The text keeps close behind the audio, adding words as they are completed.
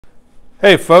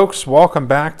Hey folks, welcome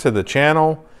back to the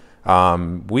channel.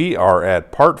 We are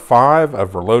at part 5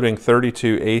 of reloading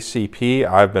 32 ACP.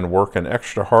 I've been working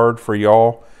extra hard for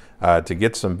y'all to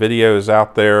get some videos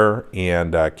out there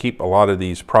and keep a lot of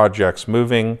these projects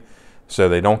moving so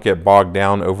they don't get bogged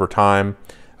down over time.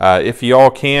 If y'all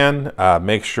can,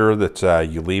 make sure that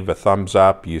you leave a thumbs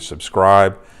up, you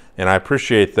subscribe, and I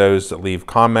appreciate those that leave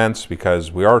comments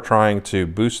because we are trying to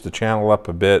boost the channel up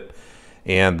a bit.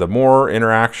 And the more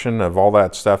interaction of all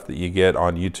that stuff that you get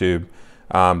on YouTube,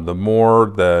 the more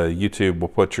the YouTube will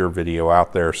put your video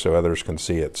out there so others can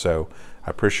see it. So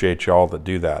I appreciate y'all that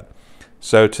do that.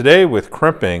 So today with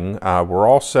crimping, we're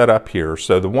all set up here.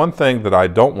 So the one thing that I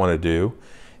don't want to do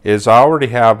is I already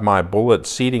have my bullet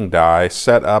seating die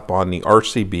set up on the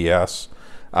RCBS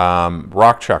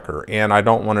rock chucker, and I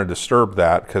don't want to disturb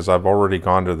that because I've already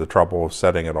gone to the trouble of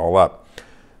setting it all up.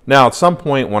 Now, at some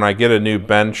point when I get a new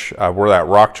bench where that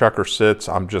rock chucker sits,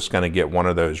 I'm just going to get one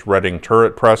of those Redding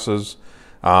turret presses.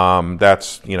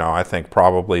 That's, I think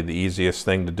probably the easiest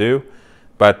thing to do.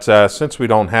 But since we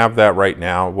don't have that right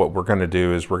now, what we're going to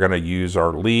do is we're going to use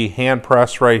our Lee hand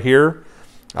press right here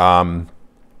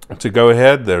to go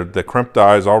ahead. The crimp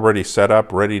die is already set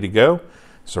up, ready to go.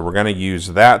 So we're going to use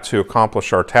that to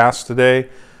accomplish our task today.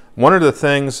 One of the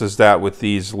things is that with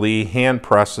these Lee hand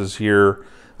presses here,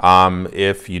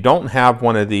 if you don't have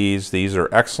one of these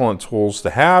are excellent tools to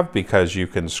have because you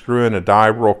can screw in a die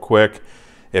real quick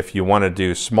if you want to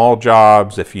do small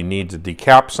jobs, if you need to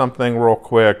decap something real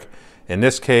quick. In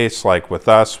this case, like with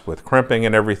us, with crimping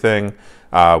and everything,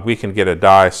 we can get a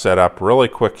die set up really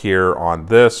quick here on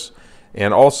this.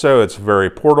 And also it's very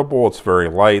portable, it's very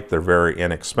light, they're very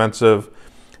inexpensive.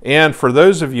 And for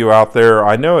those of you out there,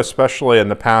 I know especially in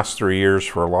the past 3 years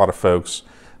for a lot of folks,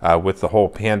 with the whole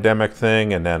pandemic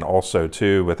thing, and then also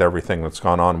too with everything that's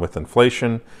gone on with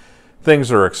inflation,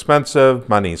 things are expensive,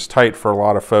 money's tight for a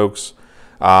lot of folks,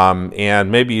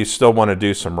 and maybe you still want to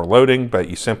do some reloading, but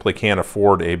you simply can't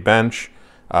afford a bench,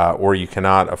 or you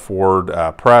cannot afford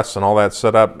press and all that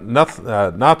setup.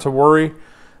 Not to worry.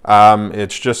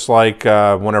 It's just like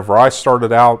whenever I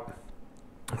started out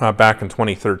back in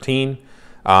 2013,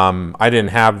 I didn't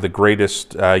have the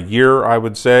greatest year, I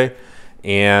would say.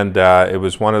 And it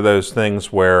was one of those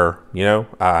things where,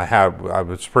 I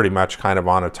was pretty much kind of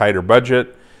on a tighter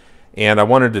budget, and I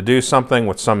wanted to do something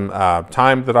with some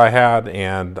time that I had,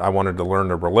 and I wanted to learn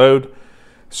to reload.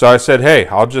 So I said, hey,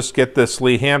 I'll just get this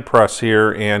Lee hand press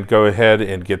here and go ahead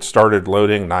and get started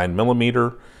loading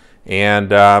 9mm.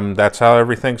 And that's how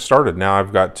everything started. Now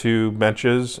I've got 2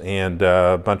 benches and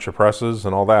a bunch of presses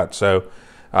and all that. So,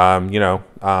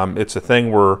 it's a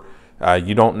thing where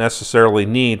you don't necessarily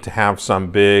need to have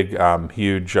some big,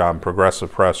 huge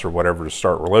progressive press or whatever to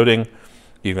start reloading.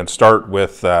 You can start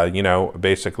with,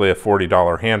 basically a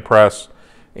 $40 hand press.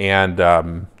 And,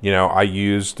 I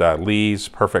used Lee's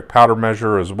perfect powder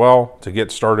measure as well to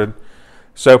get started.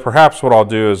 So perhaps what I'll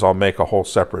do is I'll make a whole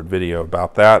separate video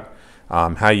about that,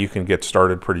 how you can get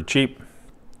started pretty cheap.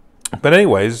 But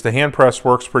anyways, the hand press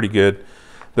works pretty good.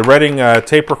 The Redding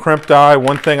taper crimp die,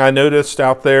 one thing I noticed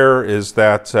out there is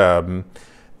that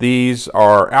these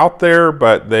are out there,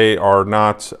 but they are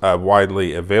not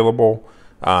widely available.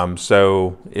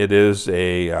 So it is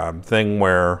a thing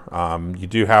where you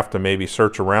do have to maybe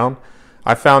search around.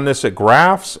 I found this at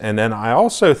Graf's, and then I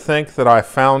also think that I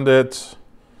found it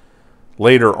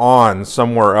later on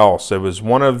somewhere else. It was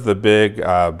one of the big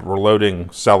reloading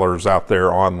sellers out there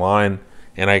online,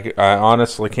 and I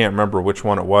honestly can't remember which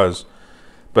one it was.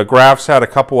 But Graf's had a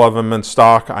couple of them in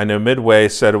stock. I know Midway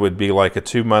said it would be like a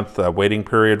 2-month waiting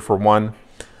period for one.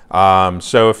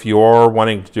 So if you are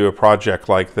wanting to do a project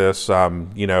like this,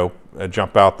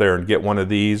 jump out there and get one of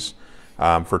these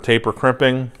for taper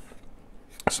crimping.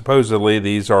 Supposedly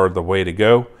these are the way to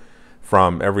go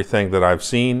from everything that I've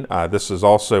seen. This is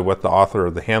also what the author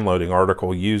of the hand loading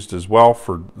article used as well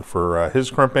for his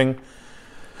crimping.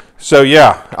 So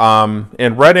yeah,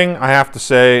 and Redding, I have to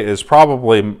say, is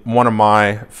probably one of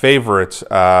my favorite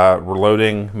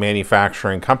reloading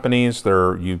manufacturing companies.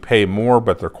 You pay more,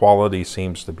 but their quality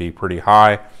seems to be pretty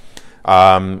high.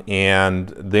 And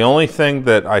the only thing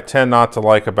that I tend not to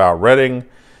like about Redding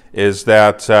is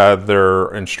that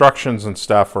their instructions and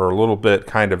stuff are a little bit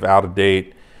kind of out of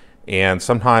date and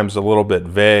sometimes a little bit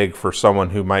vague for someone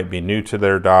who might be new to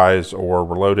their dies or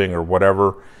reloading or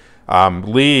whatever.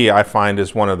 Lee, I find,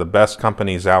 is one of the best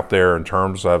companies out there in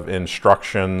terms of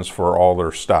instructions for all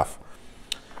their stuff.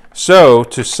 So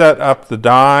to set up the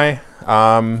die,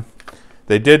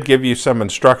 they did give you some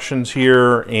instructions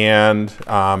here, and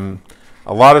a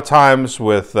lot of times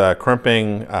with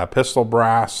crimping pistol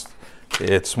brass,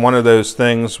 it's one of those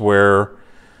things where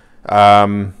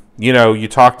you know, you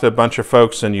talk to a bunch of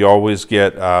folks and you always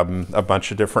get a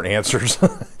bunch of different answers,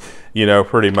 you know,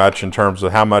 pretty much in terms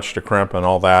of how much to crimp and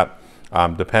all that,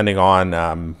 depending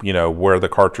on, you know, where the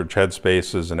cartridge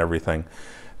headspace is and everything.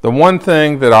 The one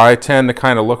thing that I tend to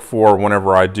kind of look for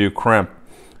whenever I do crimp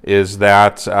is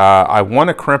that I want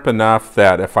to crimp enough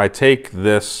that if I take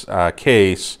this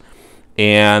case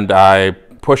and I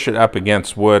push it up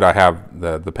against wood, I have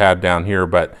the pad down here,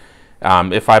 but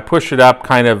if I push it up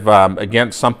kind of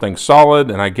against something solid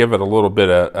and I give it a little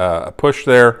bit of a push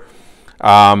there,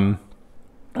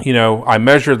 you know, I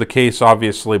measure the case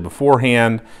obviously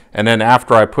beforehand, and then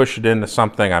after I push it into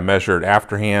something, I measure it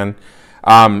afterhand.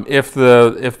 If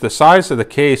the size of the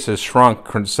case is shrunk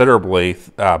considerably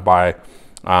by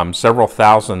several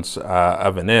thousandths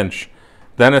of an inch,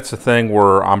 then it's a thing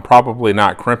where I'm probably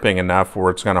not crimping enough where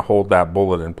it's going to hold that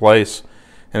bullet in place.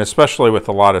 And especially with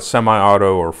a lot of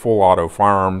semi-auto or full auto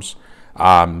firearms,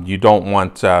 you don't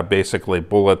want basically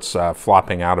bullets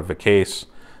flopping out of a case.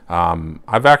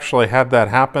 I've actually had that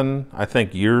happen, I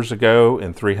think years ago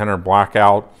in 300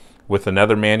 Blackout with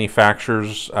another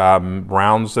manufacturer's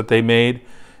rounds that they made.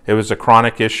 It was a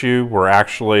chronic issue where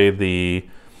actually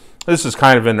this is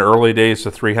kind of in the early days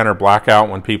of 300 Blackout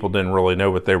when people didn't really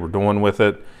know what they were doing with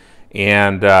it.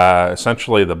 And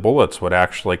essentially the bullets would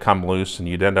actually come loose and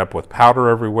you'd end up with powder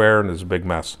everywhere and it's a big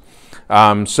mess.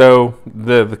 So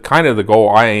the kind of the goal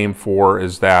I aim for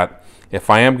is that if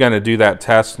I am going to do that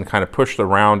test and kind of push the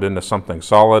round into something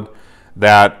solid,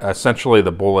 that essentially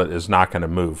the bullet is not going to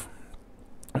move.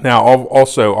 Now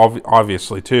also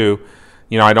obviously too,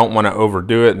 you know, I don't want to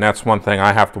overdo it, and that's one thing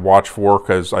I have to watch for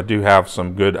because I do have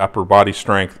some good upper body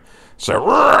strength.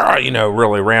 So, you know,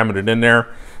 really ramming it in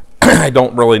there. I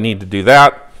don't really need to do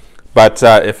that. But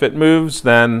if it moves,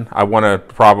 then I want to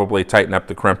probably tighten up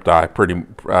the crimp die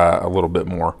a little bit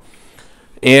more.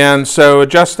 And so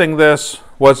adjusting this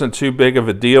wasn't too big of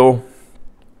a deal.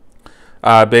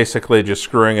 Basically just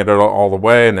screwing it all the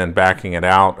way and then backing it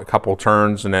out a couple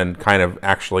turns and then kind of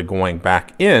actually going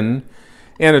back in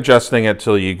and adjusting it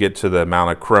till you get to the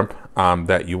amount of crimp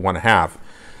that you want to have.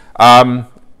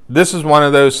 This is one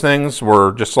of those things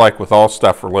where, just like with all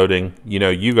stuff for loading, you know,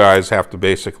 you guys have to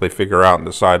basically figure out and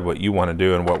decide what you want to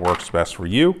do and what works best for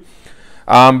you.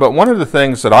 But one of the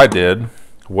things that I did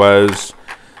was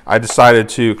I decided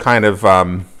to kind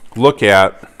of look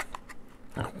at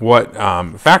what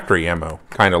factory ammo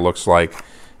kind of looks like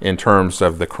in terms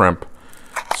of the crimp.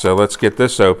 So let's get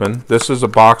this open. This is a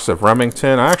box of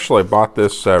Remington. I actually bought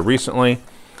this recently.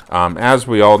 As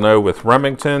we all know with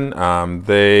Remington,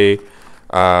 they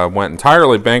went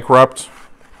entirely bankrupt,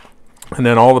 and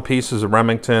then all the pieces of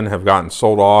Remington have gotten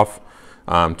sold off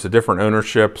to different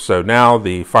ownership. So now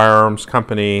the firearms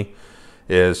company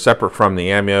is separate from the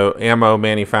ammo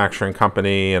manufacturing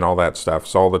company and all that stuff.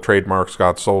 So all the trademarks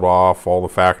got sold off, all the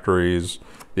factories,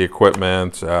 the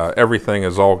equipment, everything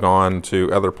is all gone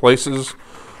to other places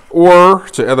or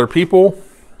to other people.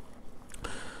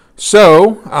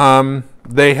 So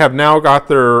they have now got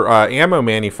their ammo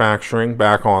manufacturing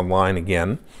back online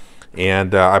again,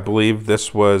 and I believe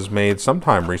this was made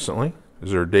sometime recently.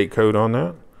 Is there a date code on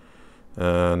that?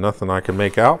 Nothing I can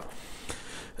make out.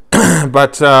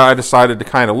 But I decided to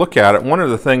kind of look at it. One of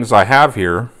the things I have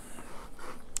here,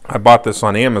 I bought this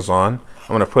on Amazon. I'm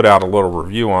going to put out a little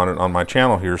review on it on my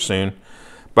channel here soon.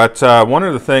 But one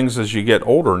of the things as you get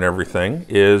older and everything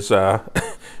is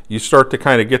you start to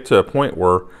kind of get to a point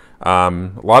where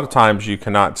a lot of times you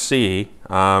cannot see,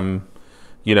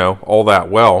 you know, all that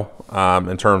well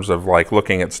in terms of like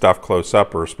looking at stuff close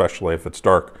up, or especially if it's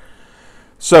dark.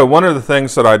 So one of the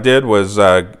things that I did was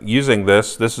using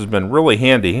this. This has been really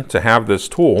handy to have this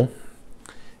tool,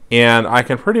 and I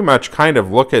can pretty much kind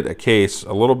of look at a case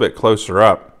a little bit closer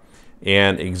up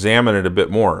and examine it a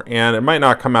bit more. And it might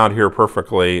not come out here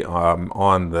perfectly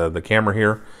on the camera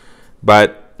here,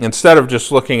 but instead of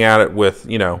just looking at it with,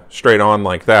 you know, straight on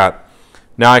like that,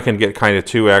 now I can get kind of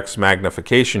 2x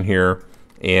magnification here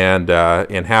and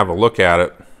have a look at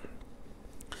it.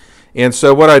 And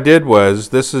so what I did was,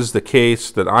 this is the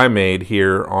case that I made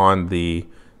here on the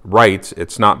right.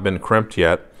 It's not been crimped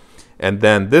yet. And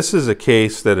then this is a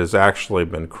case that has actually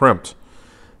been crimped.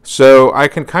 So I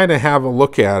can kind of have a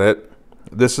look at it.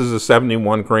 This is a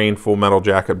 71 grain full metal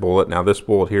jacket bullet. Now this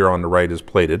bullet here on the right is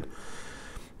plated.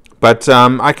 But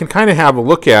I can kind of have a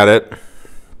look at it,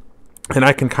 and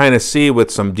I can kind of see with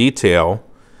some detail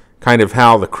kind of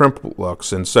how the crimp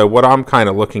looks. And so what I'm kind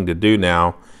of looking to do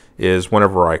now is,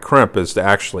 whenever I crimp, is to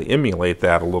actually emulate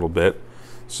that a little bit.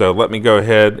 So let me go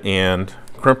ahead and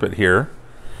crimp it here.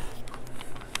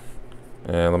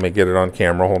 And let me get it on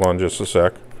camera. Hold on just a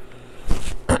sec.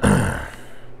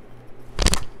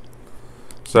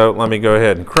 So let me go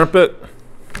ahead and crimp it.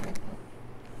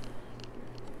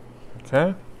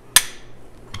 Okay.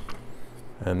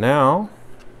 And now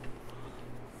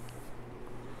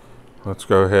let's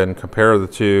go ahead and compare the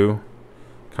two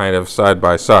kind of side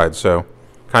by side. So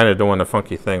kind of doing a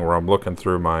funky thing where I'm looking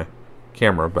through my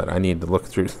camera, but I need to look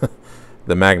through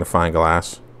the magnifying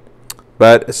glass.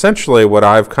 But essentially what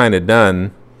I've kind of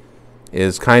done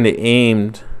is kind of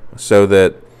aimed so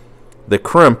that the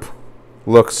crimp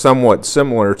looks somewhat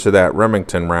similar to that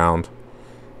Remington round,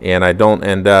 and I don't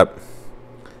end up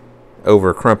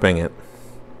over crimping it.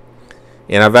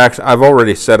 And I've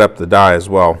already set up the die as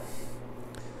well,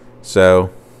 so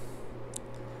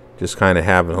just kind of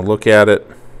having a look at it.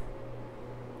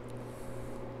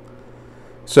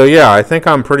 So yeah, I think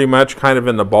I'm pretty much kind of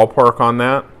in the ballpark on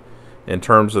that in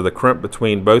terms of the crimp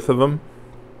between both of them,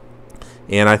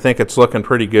 and I think it's looking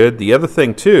pretty good. The other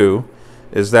thing too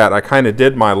is that I kind of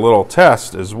did my little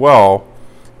test as well,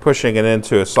 pushing it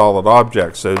into a solid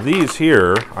object. So these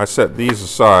here, I set these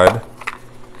aside,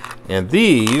 and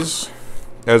these,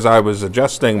 as I was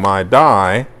adjusting my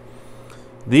die,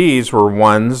 these were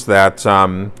ones that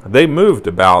they moved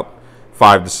about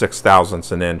 5 to 6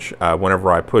 thousandths an inch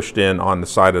whenever I pushed in on the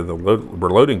side of the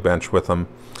reloading bench with them.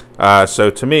 So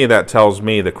to me, that tells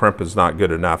me the crimp is not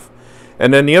good enough.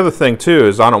 And then the other thing too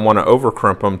is I don't want to over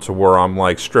crimp them to where I'm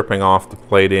like stripping off the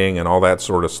plating and all that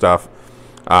sort of stuff,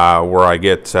 where I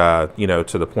get you know,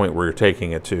 to the point where you're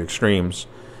taking it to extremes.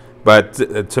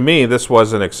 But to me, this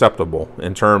wasn't acceptable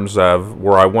in terms of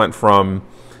where I went from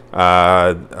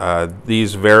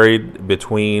these varied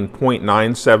between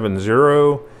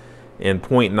 0.970 and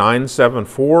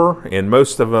 0.974, and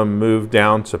most of them moved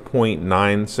down to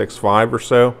 0.965 or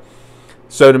so.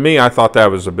 So to me, I thought that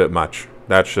was a bit much.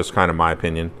 That's just kind of my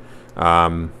opinion.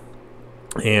 So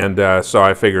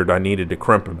I figured I needed to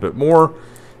crimp a bit more.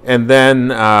 And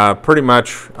then pretty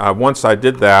much once I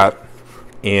did that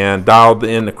and dialed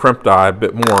in the crimp die a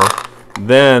bit more,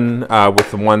 then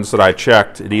with the ones that I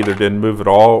checked, it either didn't move at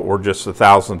all or just a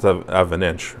thousandth of an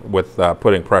inch with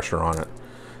putting pressure on it.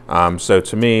 So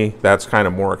to me, that's kind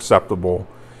of more acceptable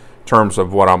in terms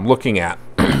of what I'm looking at.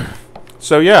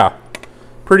 So yeah,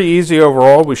 pretty easy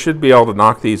overall. We should be able to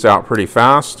knock these out pretty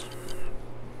fast,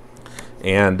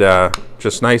 and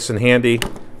just nice and handy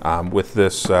with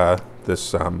this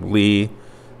Lee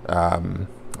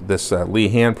Lee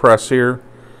hand press here.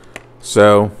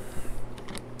 So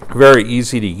very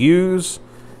easy to use.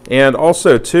 And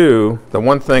also too, the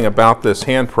one thing about this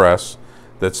hand press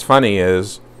that's funny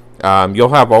is you'll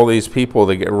have all these people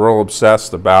that get real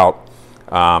obsessed about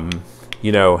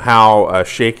you know, how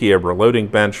shaky a reloading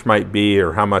bench might be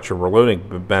or how much a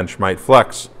reloading bench might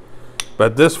flex.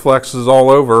 But this flexes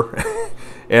all over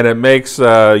and it makes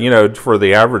you know, for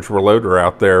the average reloader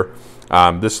out there,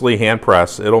 this Lee hand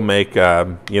press, it'll make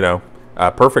you know,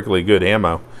 perfectly good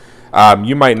ammo.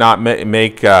 You might not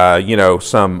make you know,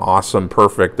 some awesome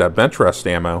perfect bench rest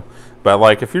ammo, but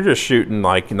like if you're just shooting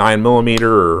like 9mm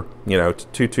or you know,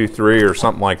 223 or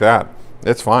something like that,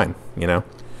 it's fine. You know,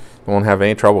 you won't have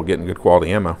any trouble getting good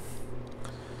quality ammo.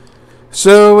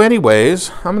 So anyways,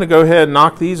 I'm gonna go ahead and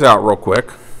knock these out real quick,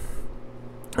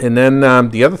 and then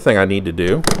the other thing I need to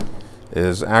do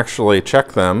is actually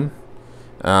check them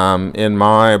in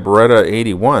my Beretta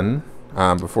 81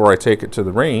 before I take it to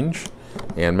the range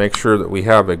and make sure that we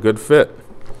have a good fit.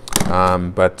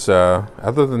 But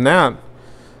other than that,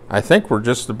 I think we're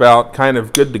just about kind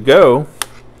of good to go,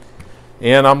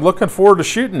 and I'm looking forward to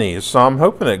shooting these. So I'm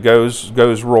hoping it goes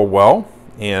real well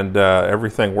and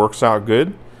everything works out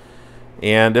good,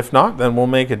 and if not, then we'll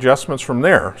make adjustments from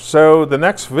there. So the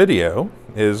next video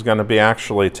is going to be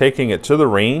actually taking it to the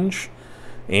range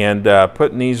and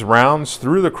putting these rounds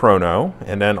through the chrono,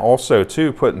 and then also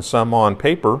too putting some on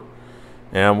paper,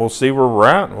 and we'll see where we're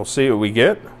at and we'll see what we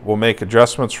get. We'll make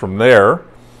adjustments from there.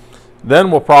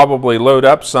 Then we'll probably load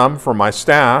up some for my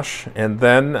stash, and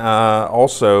then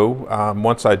also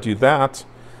once I do that,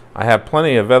 I have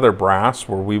plenty of other brass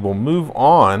where we will move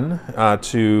on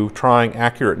to trying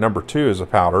Accurate number 2 as a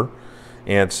powder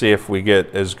and see if we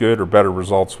get as good or better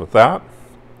results with that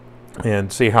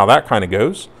and see how that kind of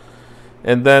goes.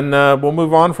 And then we'll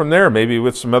move on from there, maybe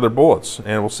with some other bullets,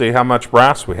 and we'll see how much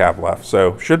brass we have left.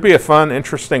 So should be a fun,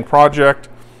 interesting project.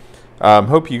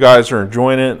 Hope you guys are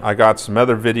enjoying it. I got some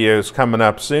other videos coming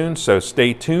up soon, so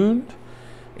stay tuned,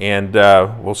 and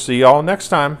we'll see y'all next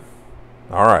time.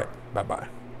 All right, bye-bye.